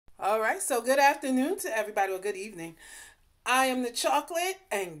All right, so good afternoon to everybody, or good evening. I am the chocolate,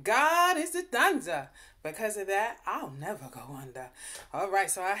 and God is the thunder. Because of that, I'll never go under. All right,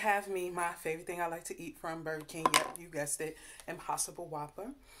 so I have me my favorite thing I like to eat from Burger King. Yep, you guessed it, Impossible Whopper.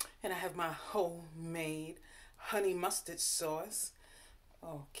 And I have my homemade honey mustard sauce.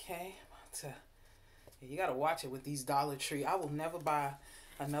 Okay, you gotta watch it with these Dollar Tree. I will never buy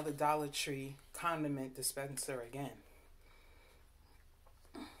another Dollar Tree condiment dispenser again.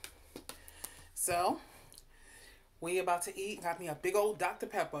 So, we about to eat. Got me a big old Dr.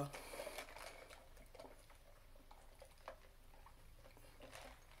 Pepper.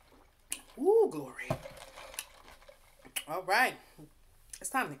 Ooh, glory. All right.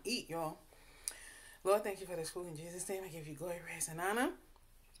 It's time to eat, y'all. Lord, thank you for this food. In Jesus' name, I give you glory, praise, and honor.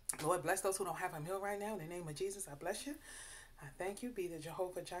 Lord, bless those who don't have a meal right now. In the name of Jesus, I bless you. I thank you. Be the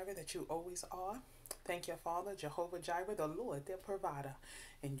Jehovah Jireh that you always are. Thank you, Father, Jehovah Jireh, the Lord, their provider.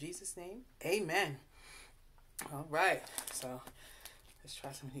 In Jesus' name, amen. All right. So, let's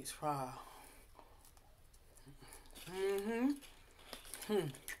try some of these fries.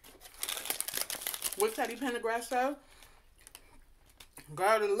 What Teddy Pendergrass said?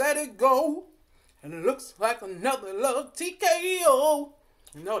 Gotta let it go. And it looks like another love TKO.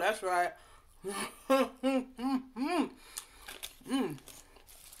 No, that's right.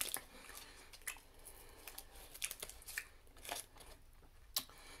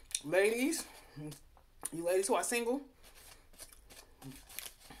 Ladies, you ladies who are single,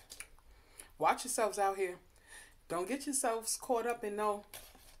 watch yourselves out here. Don't get yourselves caught up in no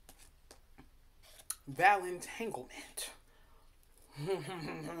Valentanglement.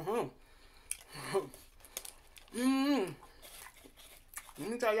 Let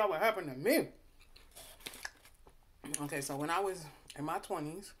me tell y'all what happened to me. Okay, so when I was in my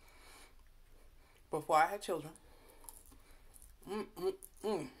 20s, before I had children,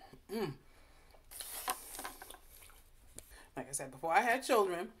 like I said, before I had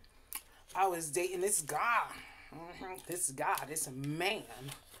children, I was dating this guy. This man.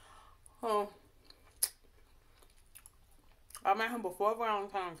 Oh, I met him before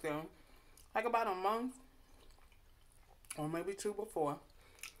Valentine's Day, like about a month or maybe two before.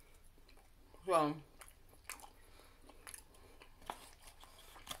 So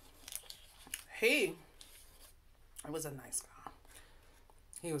he was a nice guy.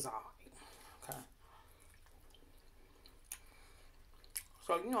 He was all right. Okay.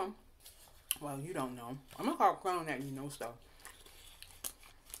 So well, you don't know. I'm gonna call clown that you know stuff.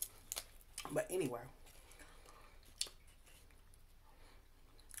 But anyway.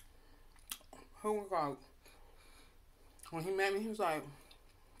 Who was like, when he met me, he was like,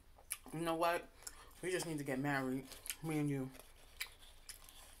 you know what? We just need to get married, me and you.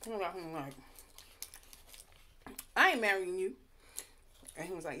 I'm like, I ain't marrying you. And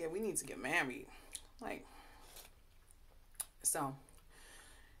he was like, yeah, we need to get married. Like, so,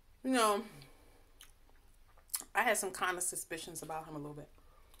 I had some kind of suspicions about him a little bit.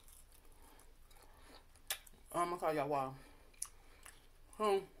 I'm gonna call y'all wild.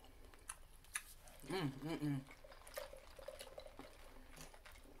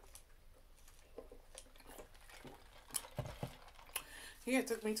 He had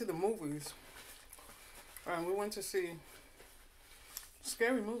took me to the movies. We went to see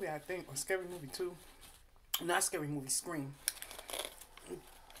Scary Movie, I think, or Scary Movie 2. Not Scary Movie, Scream.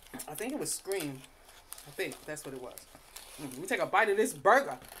 I think it was Scream. I think that's what it was. Let me take a bite of this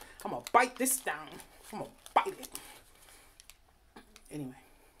burger. I'm gonna bite this down. I'm gonna bite it. Anyway.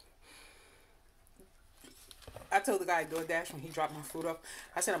 I told the guy at DoorDash when he dropped my food off,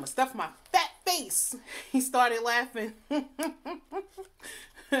 I said, I'm going to stuff my fat face. He started laughing.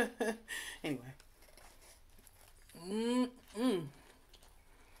 Anyway.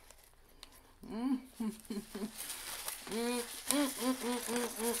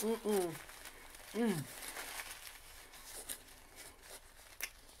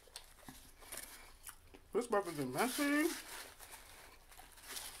 This burger is messy.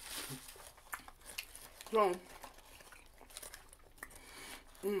 So,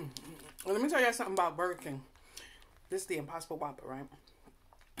 let me tell you something about Burger King. This is the Impossible Whopper, right?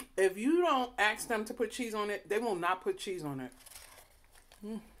 If you don't ask them to put cheese on it, they will not put cheese on it.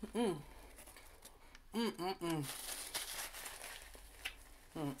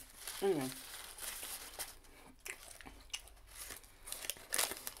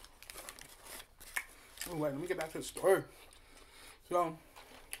 Wait, let me get back to the story. So,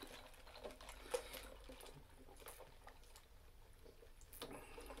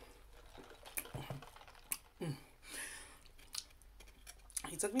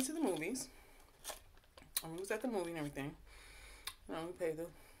 he took me to the movies. We was at the movie and everything. We paid the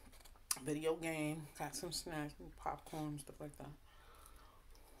video game, got some snacks, popcorn, stuff like that.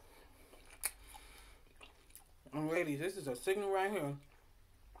 And ladies, this is a signal right here.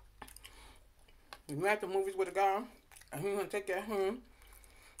 If you're at the movies with a guy, and he's gonna take your hand,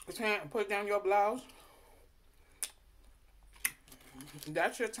 his hand, and put down your blouse,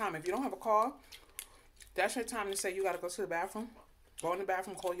 that's your time. If you don't have a car, that's your time to say you gotta go to the bathroom. Go in the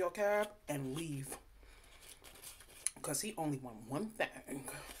bathroom, call your cab, and leave. Because he only want one thing.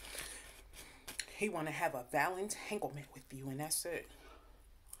 He want to have a Valentine with you, and that's it.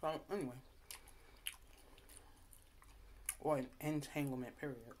 So, anyway. Or an entanglement,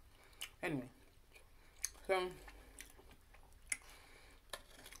 period. Anyway. So,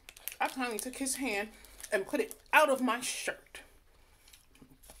 I finally took his hand and put it out of my shirt.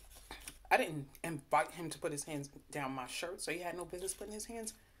 I didn't invite him to put his hands down my shirt, so he had no business putting his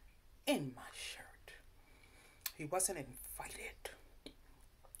hands in my shirt. He wasn't invited.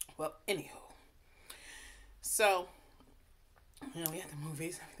 Well, anywho. So, we at the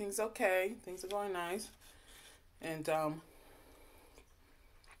movies. Everything's okay. Things are going nice. And,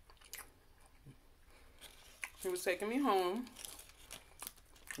 he was taking me home.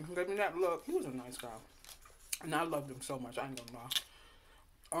 He gave me that look. He was a nice guy. And I loved him so much. I ain't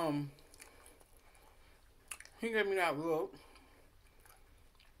gonna lie. He gave me that look.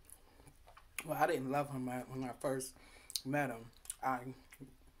 Well, I didn't love him when I first met him. I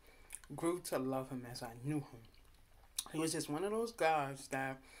grew to love him as I knew him. He was just one of those guys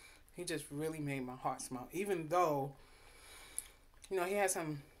that he just really made my heart smile. Even though, he had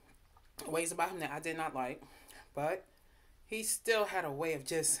some ways about him that I did not like. But he still had a way of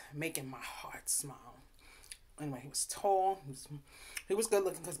just making my heart smile. Anyway, he was tall. He was good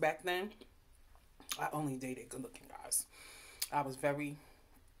looking because back then, I only dated good looking guys. I was very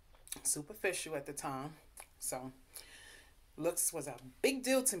superficial at the time. So, looks was a big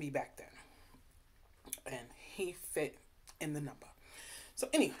deal to me back then. And he fit in the number. So,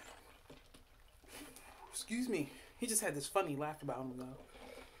 anyhow. Excuse me. He just had this funny laugh about him though.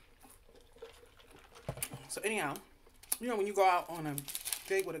 So, anyhow. When you go out on a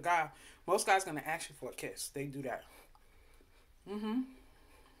date with a guy, most guys going to ask you for a kiss. They do that. And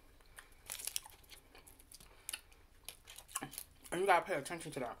you got to pay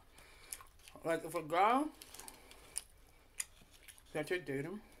attention to that. Like, if a girl that you're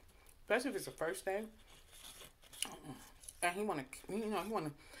dating, especially if it's the first day, and he want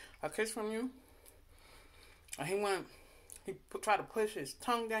a kiss from you, and he try to push his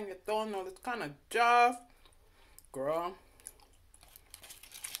tongue down your throat and all this kind of stuff, girl,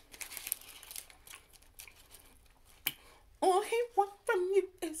 all he want from you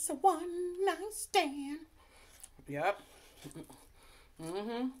is a one night stand. Yep.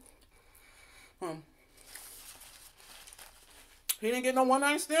 He didn't get no one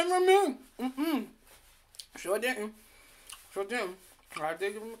night stand from me. Sure didn't. I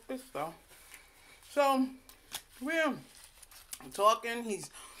did give him a kiss though. So we're talking. He's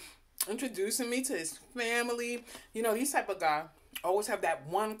introducing me to his family. These type of guys always have that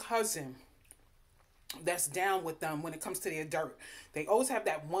one cousin that's down with them when it comes to their dirt. They always have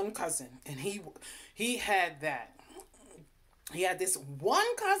that one cousin, and he had that. He had this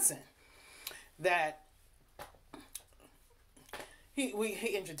one cousin that he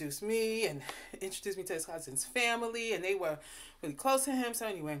introduced me and introduced me to his cousin's family, and they were really close to him. So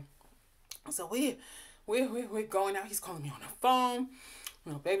anyway, so we're going out. He's calling me on the phone.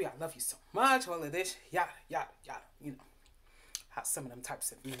 Baby, I love you so much. All of this, yada yada yada. How some of them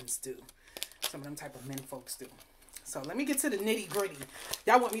types of men do. Some of them type of men folks do. So let me get to the nitty gritty.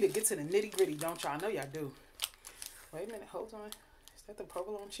 Y'all want me to get to the nitty gritty, don't y'all? I know y'all do. Wait a minute, hold on. Is that the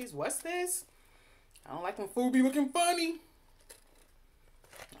provolone cheese? What's this? I don't like when food be looking funny.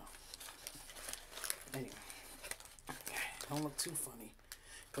 No. Anyway. Don't look too funny.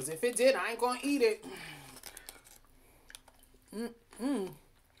 Because if it did, I ain't going to eat it.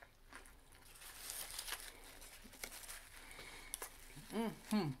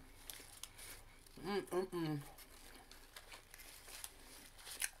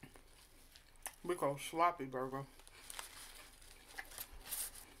 We call sloppy burger.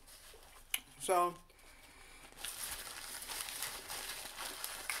 So,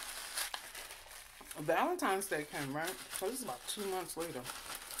 Valentine's Day came, right? So this is about 2 months later.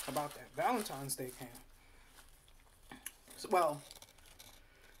 About that, Valentine's Day came. So, well,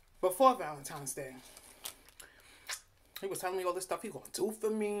 before Valentine's Day, he was telling me all this stuff he gonna do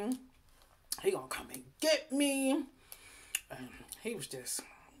for me. He gonna come and get me, and he was just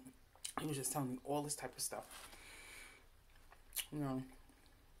telling me all this type of stuff.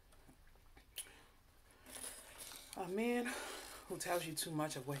 A man who tells you too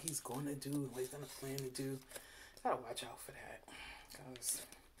much of what he's going to do and what he's going to plan to do. Gotta watch out for that. Because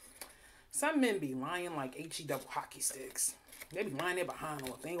some men be lying like HE double hockey sticks. They be lying there behind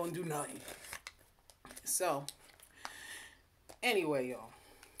or they ain't going to do nothing. So, anyway, y'all.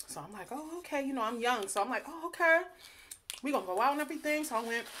 So, I'm like, oh, okay. You know, I'm young. So, I'm like, oh, okay. We going to go out and everything. So, I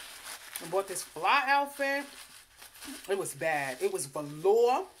went and bought this fly outfit. It was bad. It was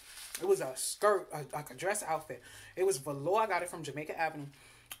velour. It was a skirt, like a dress outfit. It was velour. I got it from Jamaica Avenue.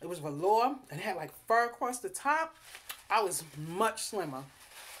 It was velour and it had like fur across the top. I was much slimmer.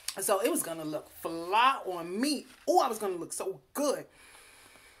 So it was going to look fly on me. Oh, I was going to look so good.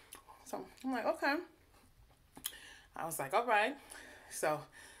 So I'm like, okay. I was like, all right. So,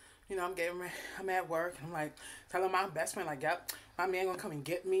 you know, I'm getting ready. I'm at work. I'm like telling my best friend, like, yep, my man going to come and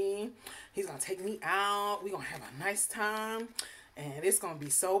get me. He's going to take me out. We're going to have a nice time. And it's going to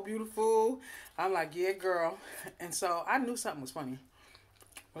be so beautiful. I'm like, yeah, girl. And so I knew something was funny.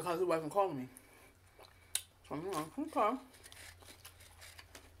 Because he wasn't calling me. So I'm like, okay.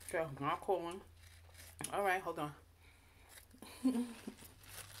 Okay, not calling. All right, hold on.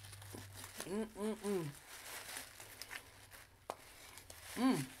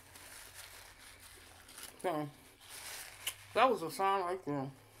 So, that was a sign right there.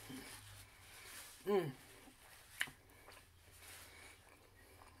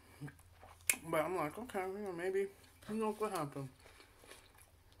 But I'm like, okay, you know, maybe, who knows what happened.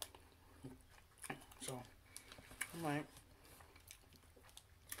 So, I'm like,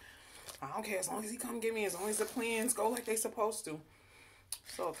 I don't care as long as he come get me, as long as the plans go like they supposed to.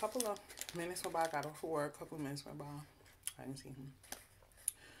 So, a couple of minutes went by, I got off of work, a couple of minutes went by, I didn't see him.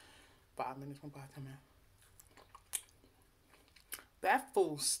 5 minutes went by, 10 minutes. That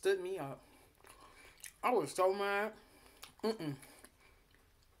fool stood me up. I was so mad.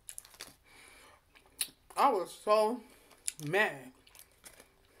 I was so mad.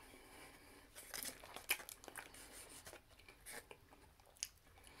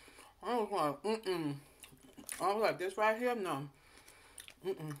 I was like, I was like, this right here, no.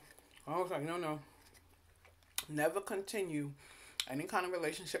 I was like, no. Never continue any kind of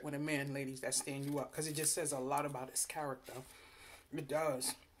relationship with a man, ladies, that stand you up. Because it just says a lot about his character. It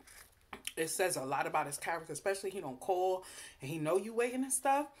does. It says a lot about his character, especially he don't call and he know you waiting and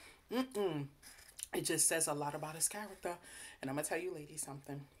stuff. It just says a lot about his character. And I'm going to tell you, ladies,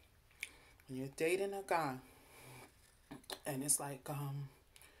 something. When you're dating a guy, and it's like,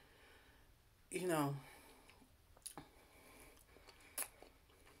 you know,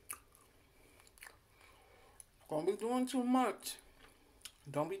 don't be doing too much.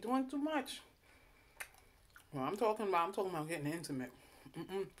 Don't be doing too much. Well, I'm talking about getting intimate.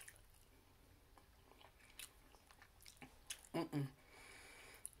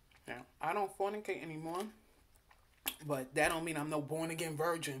 Now, I don't fornicate anymore, but that don't mean I'm no born-again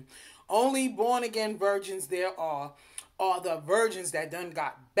virgin. Only born-again virgins there are the virgins that done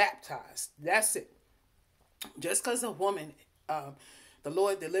got baptized. That's it. Just because a woman, the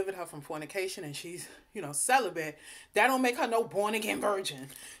Lord delivered her from fornication and she's, you know, celibate, that don't make her no born-again virgin.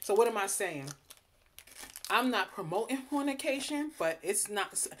 So what am I saying? I'm not promoting fornication, but it's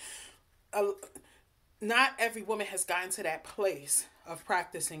not... not every woman has gotten to that place of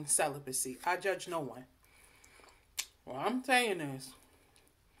practicing celibacy. I judge no one. What I'm saying is,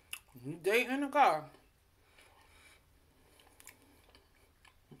 when you dating a guy,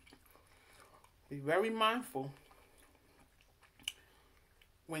 be very mindful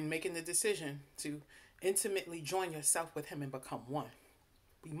when making the decision to intimately join yourself with him and become one.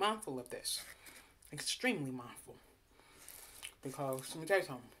 Be mindful of this. Extremely mindful. Because, let me tell you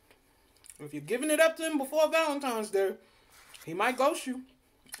something. If you're giving it up to him before Valentine's Day, he might ghost you.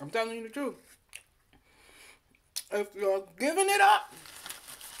 I'm telling you the truth. If you're giving it up,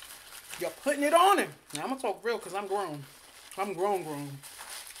 you're putting it on him. Now, I'm going to talk real because I'm grown. I'm grown.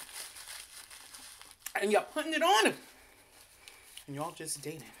 And you're putting it on him. And y'all just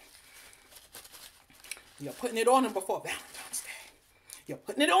dating. You're putting it on him before Valentine's Day. You're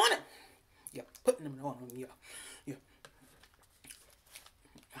putting it on him. You're putting it on him. You're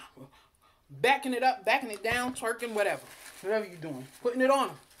backing it up, backing it down, twerking, whatever. Whatever you're doing. Putting it on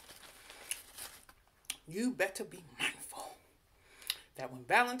him. You better be mindful that when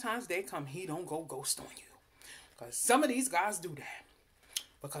Valentine's Day come, he don't go ghost on you. Because some of these guys do that.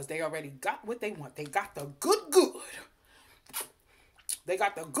 Because they already got what they want. They got the good. They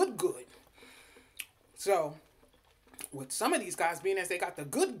got the good. So, with some of these guys being as they got the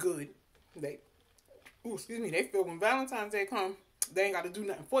good, they feel when Valentine's Day come, they ain't got to do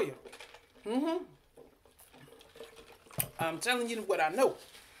nothing for you. I'm telling you what I know.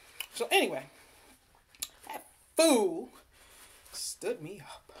 So anyway, that fool stood me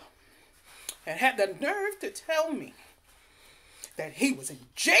up and had the nerve to tell me that he was in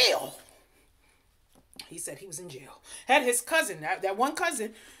jail. He said he was in jail. Had his cousin, that one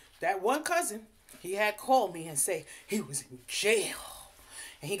cousin, he had called me and say he was in jail.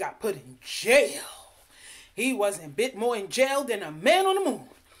 And he got put in jail. He wasn't a bit more in jail than a man on the moon.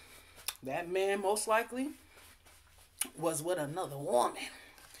 That man most likely was with another woman.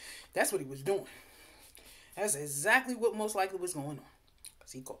 That's what he was doing. That's exactly what most likely was going on.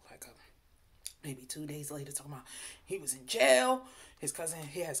 Because he called like maybe 2 days later talking about he was in jail. His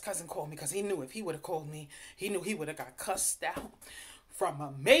cousin called me because he knew if he would have called me, he knew he would have got cussed out. From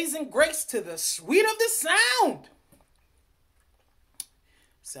Amazing Grace to the Sweet of the Sound.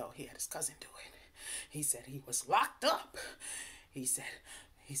 So he had his cousin do it. He said he was locked up. He said,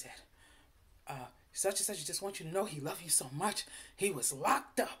 such and such just want you to know he loved you so much. He was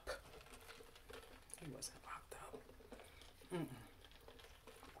locked up. He wasn't locked up.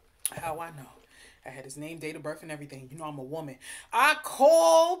 How I know? I had his name, date of birth, and everything. You know I'm a woman. I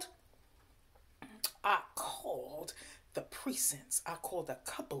called the precincts. I called a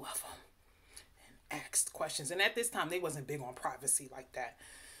couple of them and asked questions. And at this time, they wasn't big on privacy like that.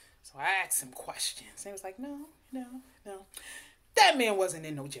 So I asked him questions. They was like, no. That man wasn't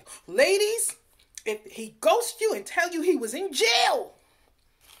in no jail. Ladies, if he ghosts you and tell you he was in jail,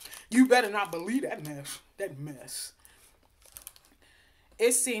 you better not believe that mess.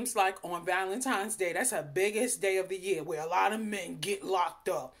 It seems like on Valentine's Day, that's the biggest day of the year where a lot of men get locked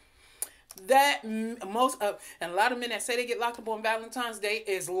up. And a lot of men that say they get locked up on Valentine's Day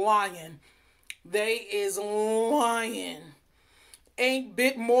is lying. They is lying. Ain't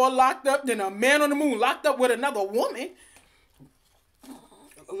bit more locked up than a man on the moon locked up with another woman.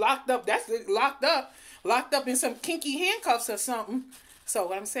 Locked up in some kinky handcuffs or something. So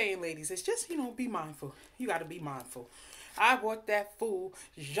what I'm saying, ladies, is just, be mindful. You got to be mindful. I bought that fool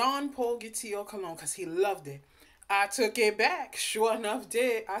Jean Paul Gaultier cologne because he loved it. I took it back. Sure enough,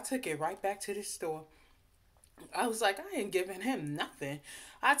 did. I took it right back to the store. I was like, I ain't giving him nothing.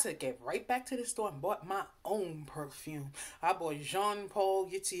 I took it right back to the store and bought my own perfume. I bought Jean Paul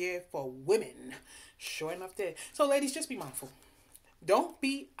Gaultier for women. Sure enough, did. So, ladies, just be mindful. Don't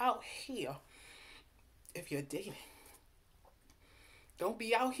be out here if you're dating. Don't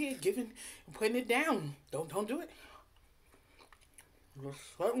be out here putting it down. Don't do it. You're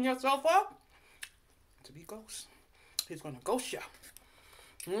setting yourself up to be ghost. He's gonna ghost you.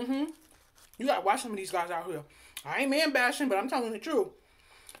 You gotta watch some of these guys out here. I ain't man bashing, but I'm telling the truth.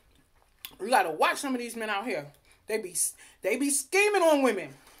 You gotta watch some of these men out here. They be scheming on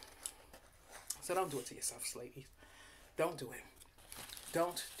women. So don't do it to yourselves, ladies. Don't do it.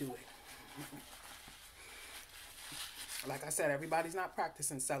 Don't do it. Like I said, everybody's not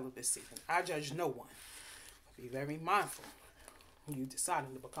practicing celibacy. I judge no one. But be very mindful who you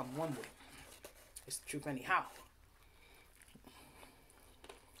deciding to become one with. It's the truth anyhow.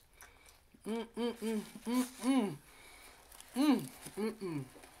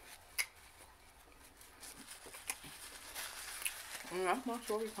 That's my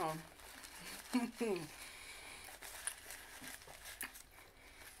story time.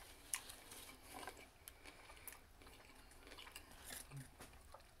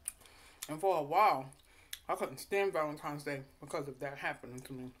 And for a while, I couldn't stand Valentine's Day because of that happening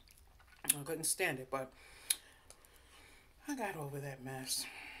to me. I couldn't stand it, but I got over that mess.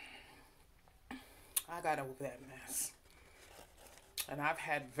 And I've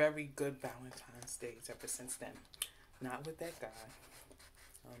had very good Valentine's Days ever since then. Not with that guy.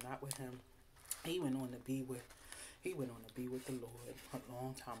 No, not with him. He went on to be with the Lord a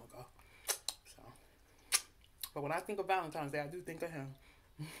long time ago. So, but when I think of Valentine's Day, I do think of him.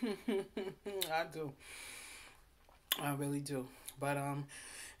 I do. I really do. But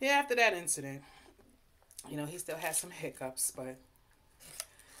yeah, after that incident, he still had some hiccups, but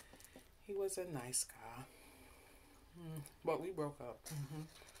he was a nice guy. But we broke up.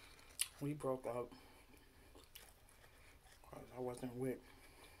 We broke up because I wasn't with.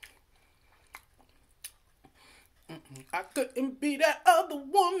 I couldn't be that other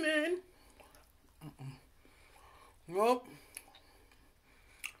woman. Nope.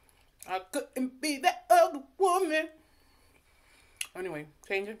 I couldn't be that other woman. Anyway,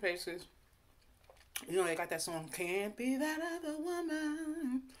 changing faces. They got that song, Can't Be That Other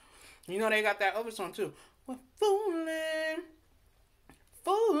Woman. They got that other song too. We're fooling around,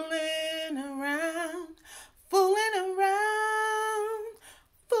 fooling around.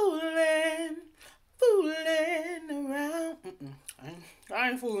 I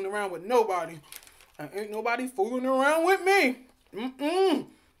ain't fooling around with nobody. Ain't nobody fooling around with me.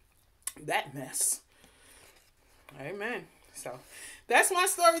 That mess. Amen. So that's my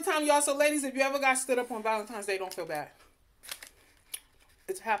story time, y'all. So ladies, if you ever got stood up on Valentine's Day, don't feel bad.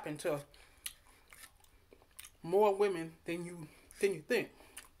 It's happened to more women than you think.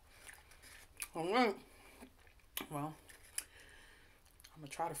 All right. Well, I'm gonna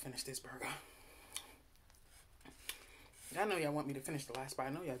try to finish this burger. I know y'all want me to finish the last bite. I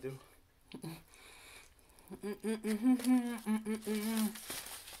know y'all do.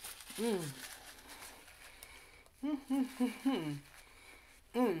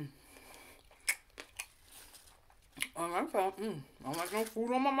 All right, so I don't like no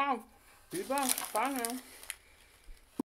food on my mouth. Be back. Bye now.